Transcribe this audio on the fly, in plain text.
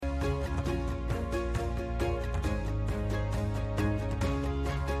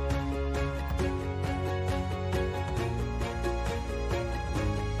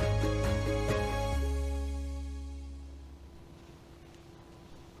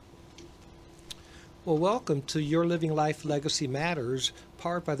Well, welcome to Your Living Life Legacy Matters,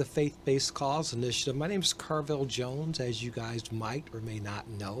 powered by the Faith Based Cause Initiative. My name is Carvel Jones. As you guys might or may not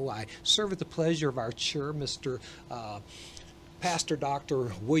know, I serve at the pleasure of our chair, Mr. Pastor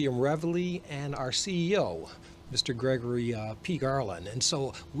Dr. William Reveley, and our CEO, Mr. Gregory P. Garland. And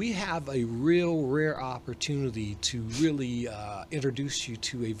so we have a real rare opportunity to really introduce you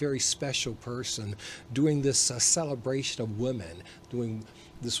to a very special person doing this celebration of women, doing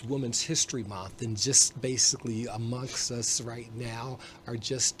this Women's History Month, and just basically amongst us right now are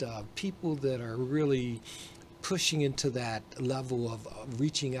just people that are really pushing into that level of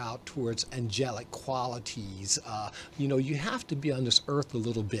reaching out towards angelic qualities. You have to be on this earth a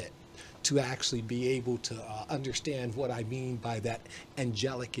little bit to actually be able to understand what I mean by that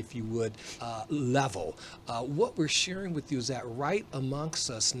angelic, if you would, level. What we're sharing with you is that right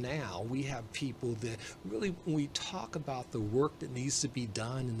amongst us now, we have people that really, when we talk about the work that needs to be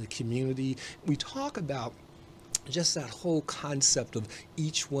done in the community, we talk about just that whole concept of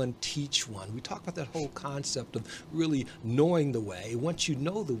each one teach one. We talk about that whole concept of really knowing the way. Once you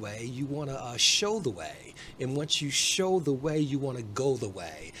know the way, you want to show the way. And once you show the way, you want to go the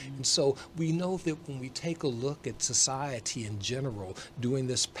way. And so we know that when we take a look at society in general during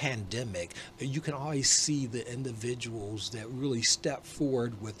this pandemic, you can always see the individuals that really step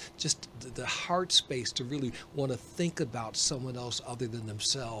forward with just the heart space to really want to think about someone else other than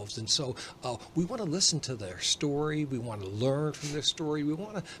themselves. And so we want to listen to their story. We want to learn from their story. We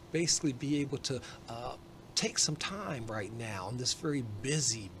want to basically be able to take some time right now in this very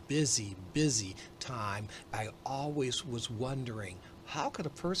busy time. I always was wondering, how could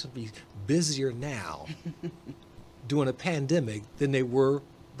a person be busier now during a pandemic than they were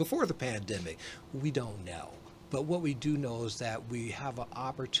before the pandemic? We don't know. But what we do know is that we have an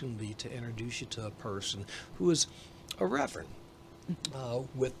opportunity to introduce you to a person who is a reverend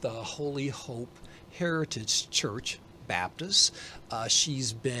with the Holy Hope Heritage Church Baptist.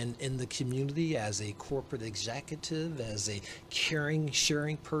 She's been in the community as a corporate executive, as a caring,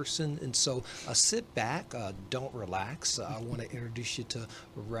 sharing person. And so sit back, don't relax. I want to introduce you to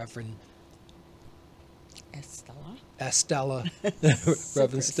Reverend Estella,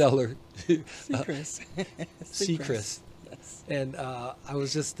 Reverend Stellar Seacrest. Seacrest. Yes. And I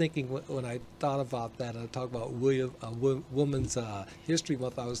was just thinking when I thought about that, I talked about Women's History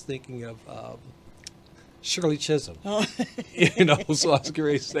Month, I was thinking of Shirley Chisholm. Oh. So I was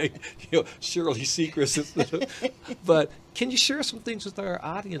going to say, Shirley Seacrest. But can you share some things with our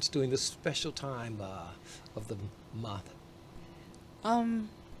audience during this special time of the month? Um,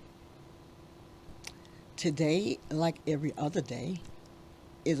 Today, like every other day,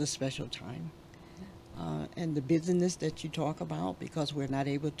 is a special time. And the busyness that you talk about, because we're not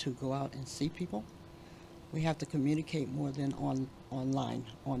able to go out and see people, we have to communicate more than online,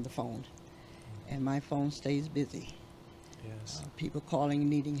 on the phone. And my phone stays busy. Yes. People calling,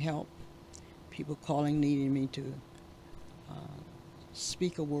 needing help. People calling, needing me to uh,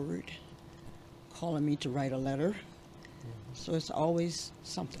 speak a word, calling me to write a letter. So it's always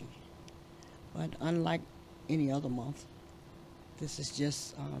something. But unlike any other month, this is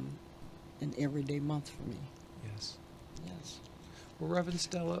just an everyday month for me. Yes. Yes. Well, Reverend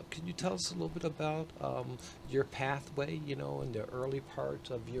Stella, can you tell us a little bit about your pathway, in the early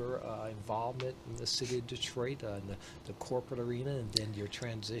part of your involvement in the city of Detroit, in the corporate arena, and then your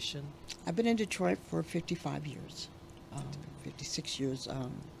transition? I've been in Detroit for 55 years, 56 years,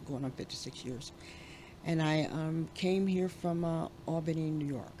 going on 56 years. And I came here from Albany, New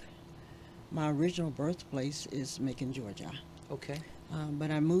York. My original birthplace is Macon, Georgia. Okay.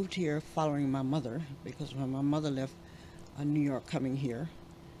 But I moved here following my mother, because when my mother left New York coming here,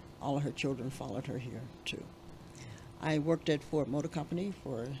 all of her children followed her here too. I worked at Ford Motor Company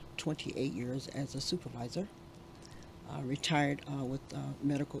for 28 years as a supervisor. Retired with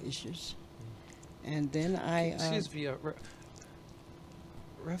medical issues. And then I... Excuse me,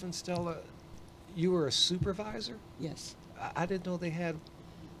 Reverend Stella, you were a supervisor? Yes. I didn't know they had...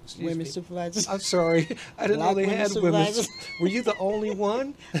 Women supervisors. I'm sorry. I didn't know Black they women had women. supervisors. Were you the only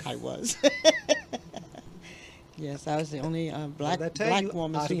one? I was. Yes, I was the only Black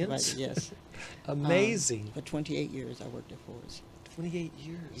woman audience? supervisor. Yes. Amazing. For 28 years, I worked at Ford's. 28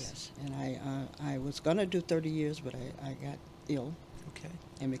 years. Yes, and I was gonna do 30 years, but I got ill, Okay.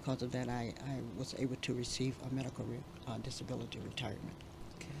 and because of that, I was able to receive a medical disability retirement.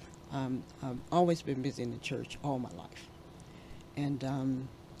 Okay. I've always been busy in the church all my life, and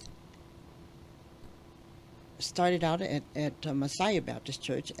started out at Messiah Baptist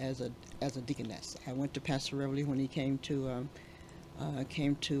Church as a deaconess. I went to Pastor Reveley when he came to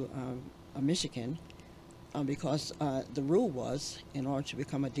Michigan, because the rule was, in order to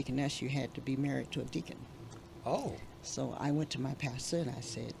become a deaconess, you had to be married to a deacon. Oh, So I went to my pastor and I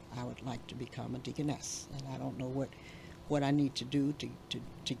said, I would like to become a deaconess, and I don't know what I need to do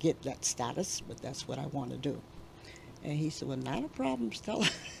to get that status, but that's what I want to do. And he said, well, not a problem, Stella.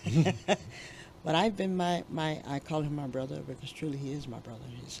 But I've been I call him my brother because truly he is my brother.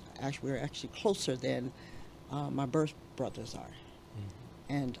 We're actually closer than my birth brothers are.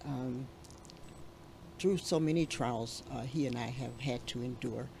 And through so many trials, he and I have had to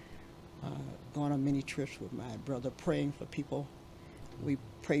endure. Going on many trips with my brother, praying for people. We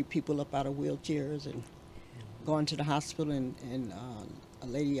prayed people up out of wheelchairs and going to the hospital. And a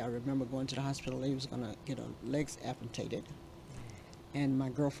lady, I remember going to the hospital, a lady was going to get her legs amputated. And my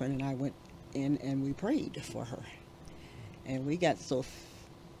girlfriend and I went in and we prayed for her. And we got so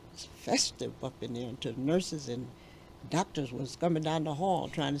festive up in there until the nurses and doctors was coming down the hall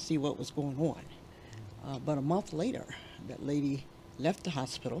trying to see what was going on. But a month later, that lady left the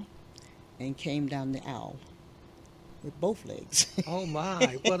hospital and came down the aisle with both legs. oh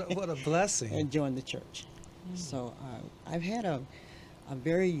my! What a blessing! And joined the church. So I've had a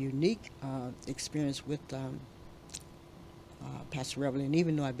very unique experience with Pastor Reveley, and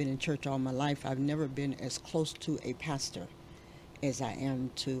even though I've been in church all my life, I've never been as close to a pastor as I am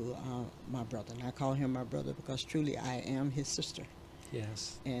to my brother. And I call him my brother because truly I am his sister.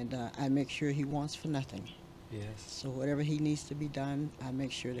 Yes. And I make sure he wants for nothing. Yes. So whatever he needs to be done, I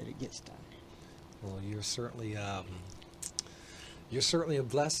make sure that it gets done. Well, you're certainly a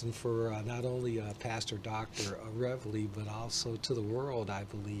blessing for not only Pastor Dr. Reveley, but also to the world, I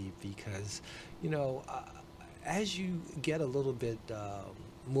believe, because, as you get a little bit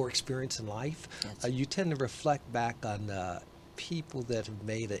more experience in life, Yes. you tend to reflect back on people that have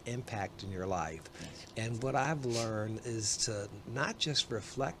made an impact in your life. Yes. And what I've learned is to not just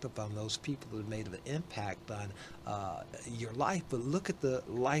reflect upon those people that have made an impact on your life, but look at the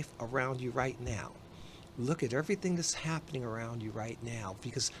life around you right now. Look at everything that's happening around you right now,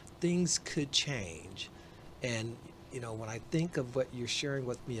 because things could change. And when I think of what you're sharing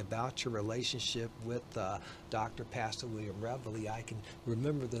with me about your relationship with Dr. Pastor William Reveley, I can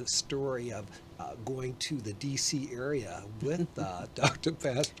remember the story of going to the D.C. area with Dr.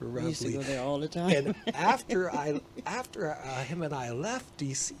 Pastor Reveley. We used to go there all the time. And after him and I left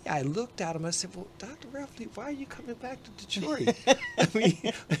D.C., I looked at him. I said, "Well, Dr. Reveley, why are you coming back to Detroit? I mean,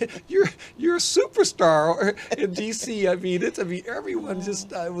 you're a superstar in D.C. Everyone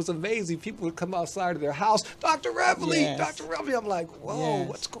just it was amazing. People would come outside of their house, Dr. Reveley, Yes. Dr. Reveley. I'm like, whoa, Yes.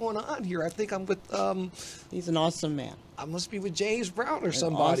 what's going on here? I think I'm with He's an awesome man. I must be with James Brown or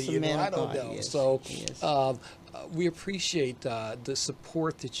somebody. awesome man I of don't God, know. yes, So yes. we appreciate the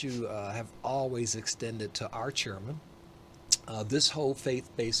support that you have always extended to our chairman. This whole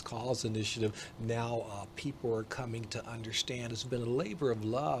faith-based cause initiative, now people are coming to understand, it's been a labor of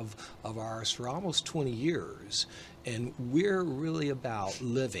love of ours for almost 20 years. And we're really about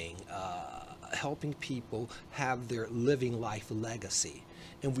living, helping people have their living life legacy.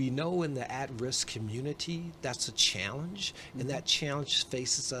 And we know in the at-risk community, that's a challenge, and that challenge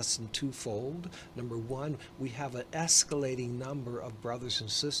faces us in twofold. Number one, we have an escalating number of brothers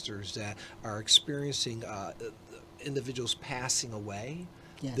and sisters that are experiencing individuals passing away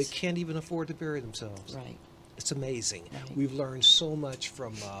Yes. that can't even afford to bury themselves. Right. It's amazing. Right. We've learned so much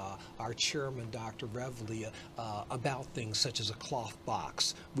from our chairman, Dr. Reveley, about things such as a cloth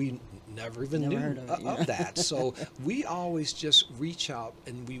box. We never even Never knew heard of it, yeah. of that. So we always just reach out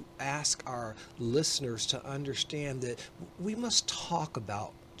and we ask our listeners to understand that we must talk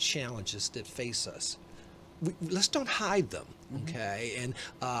about challenges that face us. Let's don't hide them, okay? And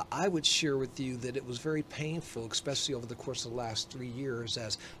I would share with you that it was very painful, especially over the course of the last 3 years,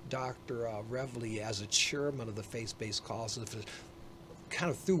 as Dr. Reveley, as a chairman of the Faith-Based Cause, kind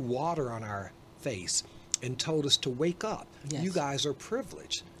of threw water on our face and told us to wake up. Yes. You guys are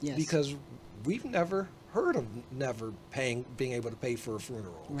privileged Yes. because we've never heard of being able to pay for a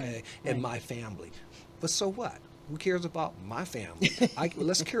funeral, okay, Right, in right. my family. But so what? Who cares about my family?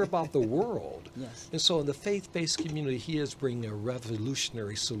 Let's care about the world. Yes. And so in the faith-based community, he is bringing a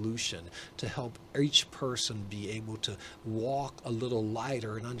revolutionary solution to help each person be able to walk a little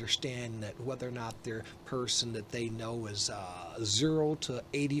lighter and understand that whether or not their person that they know is 0 to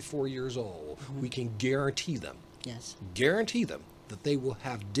 84 years old, we can guarantee them Yes. that they will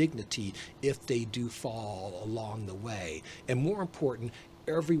have dignity if they do fall along the way. And more important,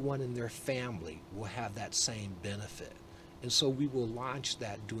 everyone in their family will have that same benefit. And so we will launch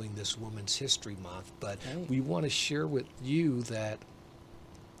that during this Women's History Month. But Right. we want to share with you that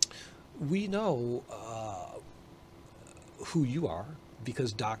we know who you are.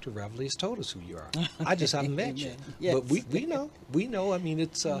 because Dr. Reveley has told us who you are. I just haven't met you. Amen. Yes. But we know. I mean,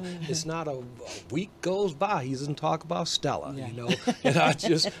 it's not a week goes by he doesn't talk about Stella, Yeah. you know. And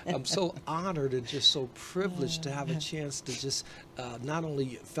I'm so honored and just so privileged to have a chance to just not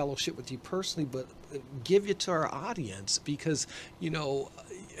only fellowship with you personally, but give you to our audience because, you know,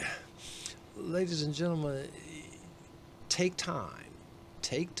 ladies and gentlemen, take time.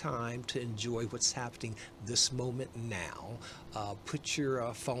 Take time to enjoy what's happening this moment now. Put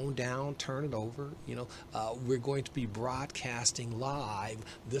your phone down, turn it over. You know, we're going to be broadcasting live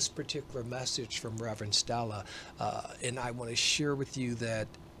this particular message from Reverend Stella, and I want to share with you that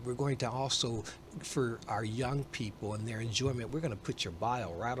we're going to also, for our young people and their enjoyment, we're going to put your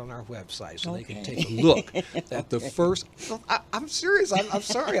bio right on our website so they can Okay. take a look at the first. I'm serious. I'm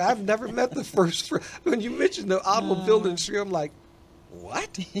sorry. I've never met the first. When you mentioned the automobile industry, I'm like,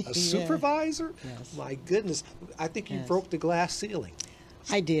 what? A Yeah. supervisor? Yes. My goodness. I think you Yes. broke the glass ceiling.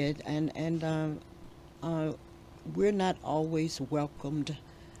 I did, and we're not always welcomed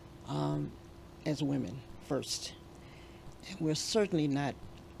as women first, and we're certainly not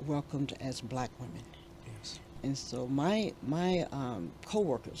welcomed as black women. Yes. And so my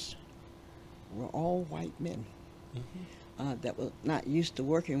coworkers were all white men that were not used to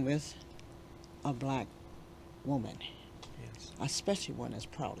working with a black woman, Yes. especially one as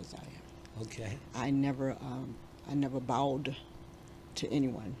proud as I am. Okay. I never bowed to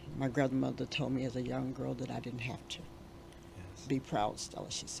anyone. My grandmother told me as a young girl that I didn't have to. Yes. Be proud,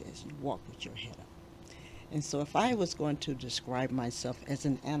 Stella, she says. You walk with your head up. And so if I was going to describe myself as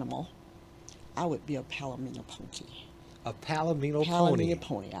an animal, I would be a Palomino pony. A Palomino Palomino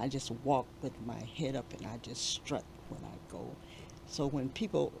pony. pony. I just walk with my head up and I just strut when I go. So when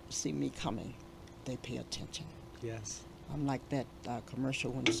people see me coming, they pay attention. Yes. I'm like that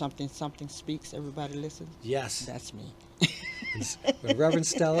commercial when something speaks, everybody listens. Yes. That's me. When Reverend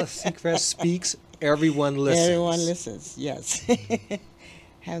Stella Seacrest speaks, everyone listens. Everyone listens, yes.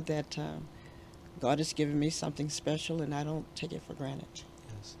 Have that, God has given me something special and I don't take it for granted.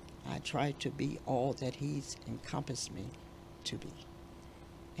 Yes. I try to be all that He's encompassed me to be.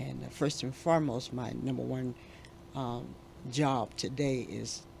 And first and foremost, my number one job today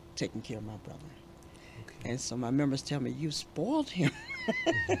is taking care of my brother. Okay. And so my members tell me, you spoiled him.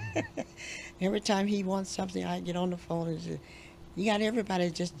 Every time he wants something, I get on the phone and say, you got everybody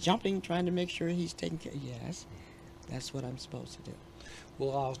just jumping, trying to make sure he's taken care. Yes, that's what I'm supposed to do.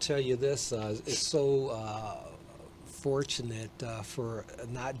 Well, I'll tell you this, it's so fortunate for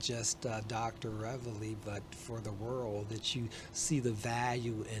not just Dr. Reveley, but for the world that you see the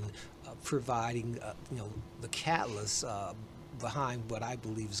value in providing, the catalyst behind what I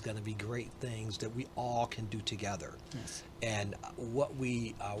believe is going to be great things that we all can do together. Yes. And what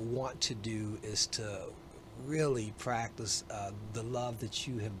we want to do is to really practice the love that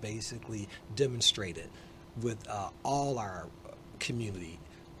you have basically demonstrated with all our community,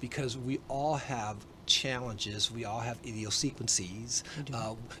 because we all have challenges, we all have idiosyncrasies,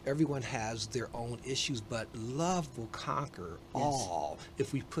 everyone has their own issues, but love will conquer all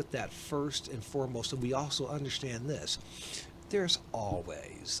if we put that first and foremost. And we also understand this: there's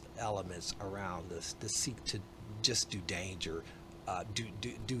always elements around us that seek to just do danger,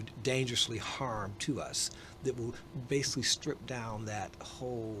 do dangerously harm to us, that will basically strip down that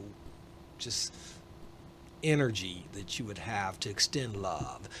whole just energy that you would have to extend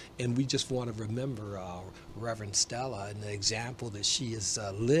love. And we just want to remember Reverend Stella and the example that she has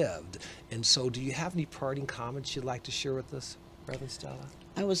lived. And so do you have any parting comments you'd like to share with us, Reverend Stella?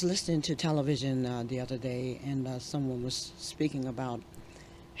 I was listening to television the other day, and someone was speaking about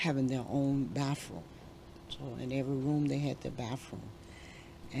having their own bathroom. So in every room they had their bathroom.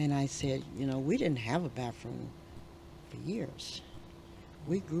 And I said, we didn't have a bathroom for years.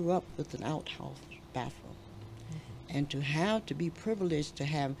 We grew up with an outhouse bathroom. And to be privileged to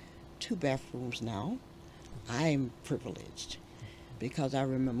have 2 bathrooms now, I'm privileged because I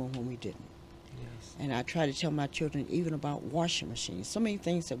remember when we didn't. Yes. And I try to tell my children even about washing machines. So many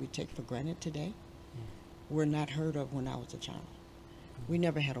things that we take for granted today were not heard of when I was a child. We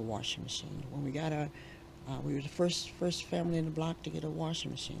never had a washing machine. When we got we were the first family in the block to get a washing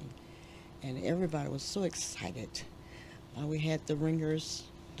machine. And everybody was so excited. We had the ringers,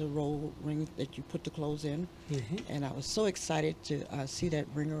 the roll ring that you put the clothes in. And I was so excited to see that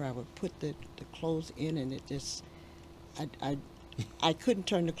ringer. I would put the clothes in, and it just, I couldn't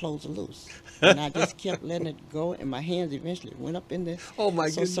turn the clothes loose. And I just kept letting it go, and my hands eventually went up in there. Oh, my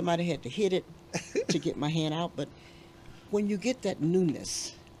So goodness. somebody had to hit it to get my hand out. But when you get that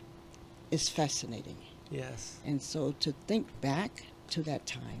newness, it's fascinating. Yes. And so to think back to that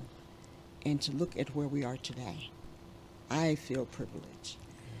time and to look at where we are today, I feel privileged.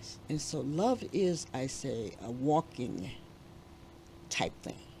 Yes. And so love is, I say, a walking type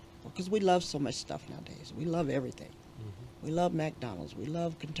thing. Because we love so much stuff nowadays. We love everything. Mm-hmm. We love McDonald's. We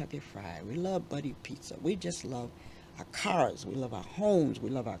love Kentucky Fried. We love Buddy Pizza. We just love our cars. We love our homes. We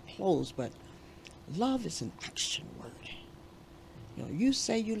love our clothes. But love is an action word. You know, you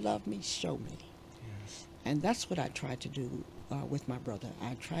say you love me, show me. Yes. And that's what I try to do with my brother.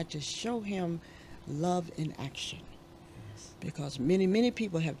 I try to show him love in action. Yes. Because many, many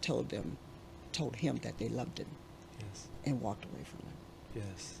people have told him that they loved him Yes. and walked away from him.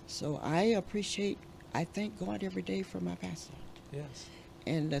 Yes. So I thank God every day for my pastor. Yes.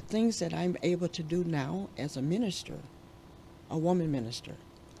 And the things that I'm able to do now as a minister, a woman minister,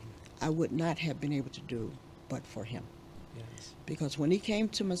 I would not have been able to do but for him. Yes. Because when he came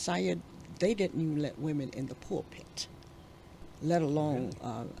to Messiah, they didn't even let women in the pulpit, let alone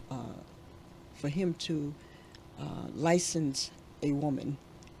for him to license a woman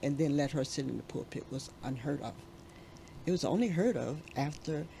and then let her sit in the pulpit was unheard of. It was only heard of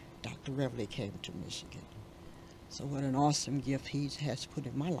after Dr. Reveille came to Michigan. So what an awesome gift he has put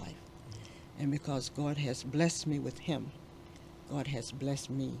in my life. And because God has blessed me with him, God has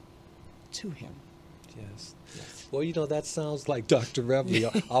blessed me to him. Yes. Yes. Well, you know, that sounds like Dr.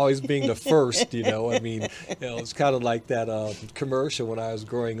 Reveille always being the first, you know. I mean, you know, it's kind of like that commercial when I was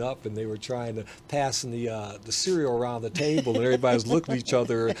growing up and they were trying to pass the cereal around the table and everybody's looking at each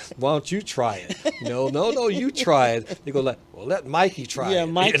other, why don't you try it? You know, no, you try it. They go like, well, let Mikey try Yeah, it.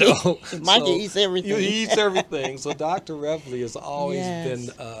 Mikey, you know? Mikey So, eats everything. He eats everything. So Dr. Reveille has always Yes.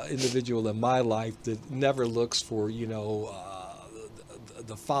 been an individual in my life that never looks for, you know,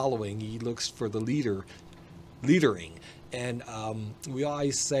 the following. He looks for the leadering. And we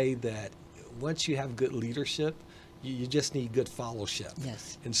always say that once you have good leadership, you just need good fellowship.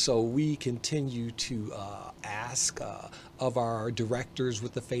 Yes. And so we continue to ask of our directors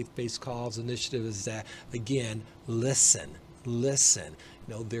with the Faith-Based Cause Initiative is that, again, listen.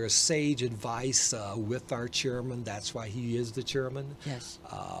 You know, there's sage advice with our chairman. That's why he is the chairman. Yes.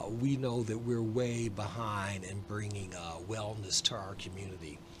 We know that we're way behind in bringing wellness to our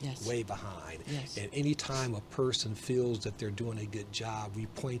community. Yes. Way behind. Yes. And anytime a person feels that they're doing a good job, we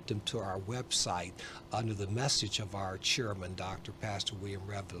point them to our website under the message of our chairman, Dr. Pastor William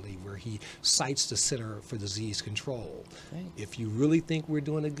Reveille, where he cites the Center for Disease Control. Great. If you really think we're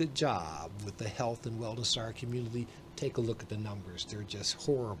doing a good job with the health and wellness of our community, take a look at the numbers. They're just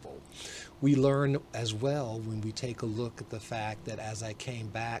horrible. We learn as well when we take a look at the fact that as I came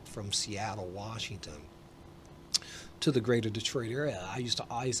back from Seattle, Washington, to the greater Detroit area, I used to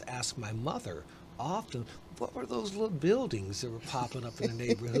always ask my mother often, what were those little buildings that were popping up in the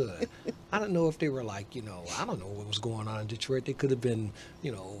neighborhood? I don't know if they were like, you know, I don't know what was going on in Detroit. They could have been,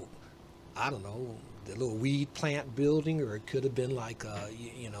 you know, I don't know, the little weed plant building, or it could have been like,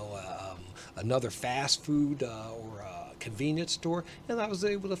 another fast food or a convenience store. And I was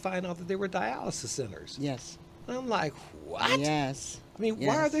able to find out that they were dialysis centers. Yes. And I'm like, what? Yes. I mean,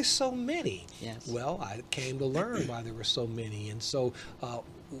 why are there so many? Yes. Well, I came to learn why there were so many. And so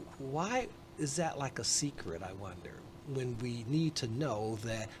why is that like a secret, I wonder, when we need to know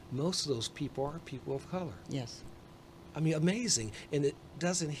that most of those people are people of color? Yes. I mean, amazing. And it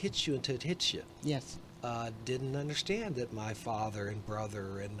doesn't hit you until it hits you. Yes. Didn't understand that my father and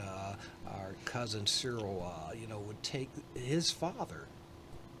brother and our cousin Cyril, would take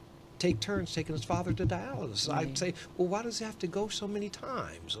turns taking his father to dialysis. Right. I'd say, well, why does he have to go so many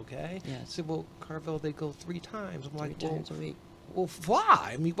times, okay? Yes. I said, well, Carvel, they go 3 times. I'm like, 3 times a week. well,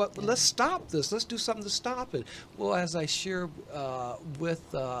 why? I mean, Yeah. let's stop this. Let's do something to stop it. Well, as I share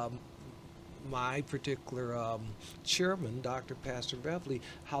with my particular chairman, Dr. Pastor Reveille,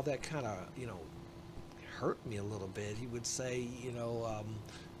 how that kind of, hurt me a little bit. He would say,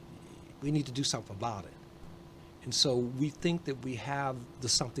 we need to do something about it. And so we think that we have the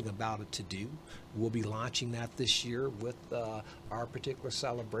something about it to do. We'll be launching that this year with our particular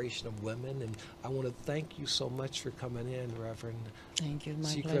celebration of women. And I want to thank you so much for coming in, Reverend. Thank you. My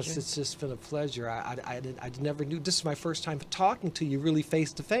Seacrest. pleasure. It's just been a pleasure. I never knew. This is my first time talking to you really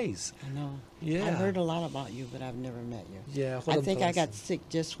face to face. I know. Yeah. I've heard a lot about you, but I've never met you. Yeah. I think I got sick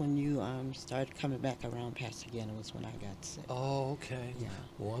just when you started coming back around Pastor again. It was when I got sick. Oh, okay. Yeah.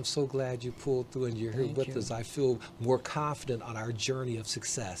 Well, I'm so glad you pulled through and you're here Thank with you. us. I feel more confident on our journey of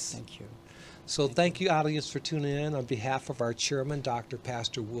success. Thank you. So thank you, audience, for tuning in. On behalf of our chairman, Dr.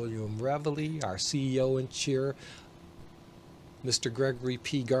 Pastor William Reveille, our CEO and chair, Mr. Gregory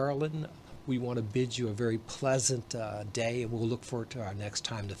P. Garland, we want to bid you a very pleasant day, and we'll look forward to our next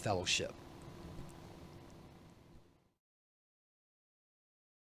time to fellowship.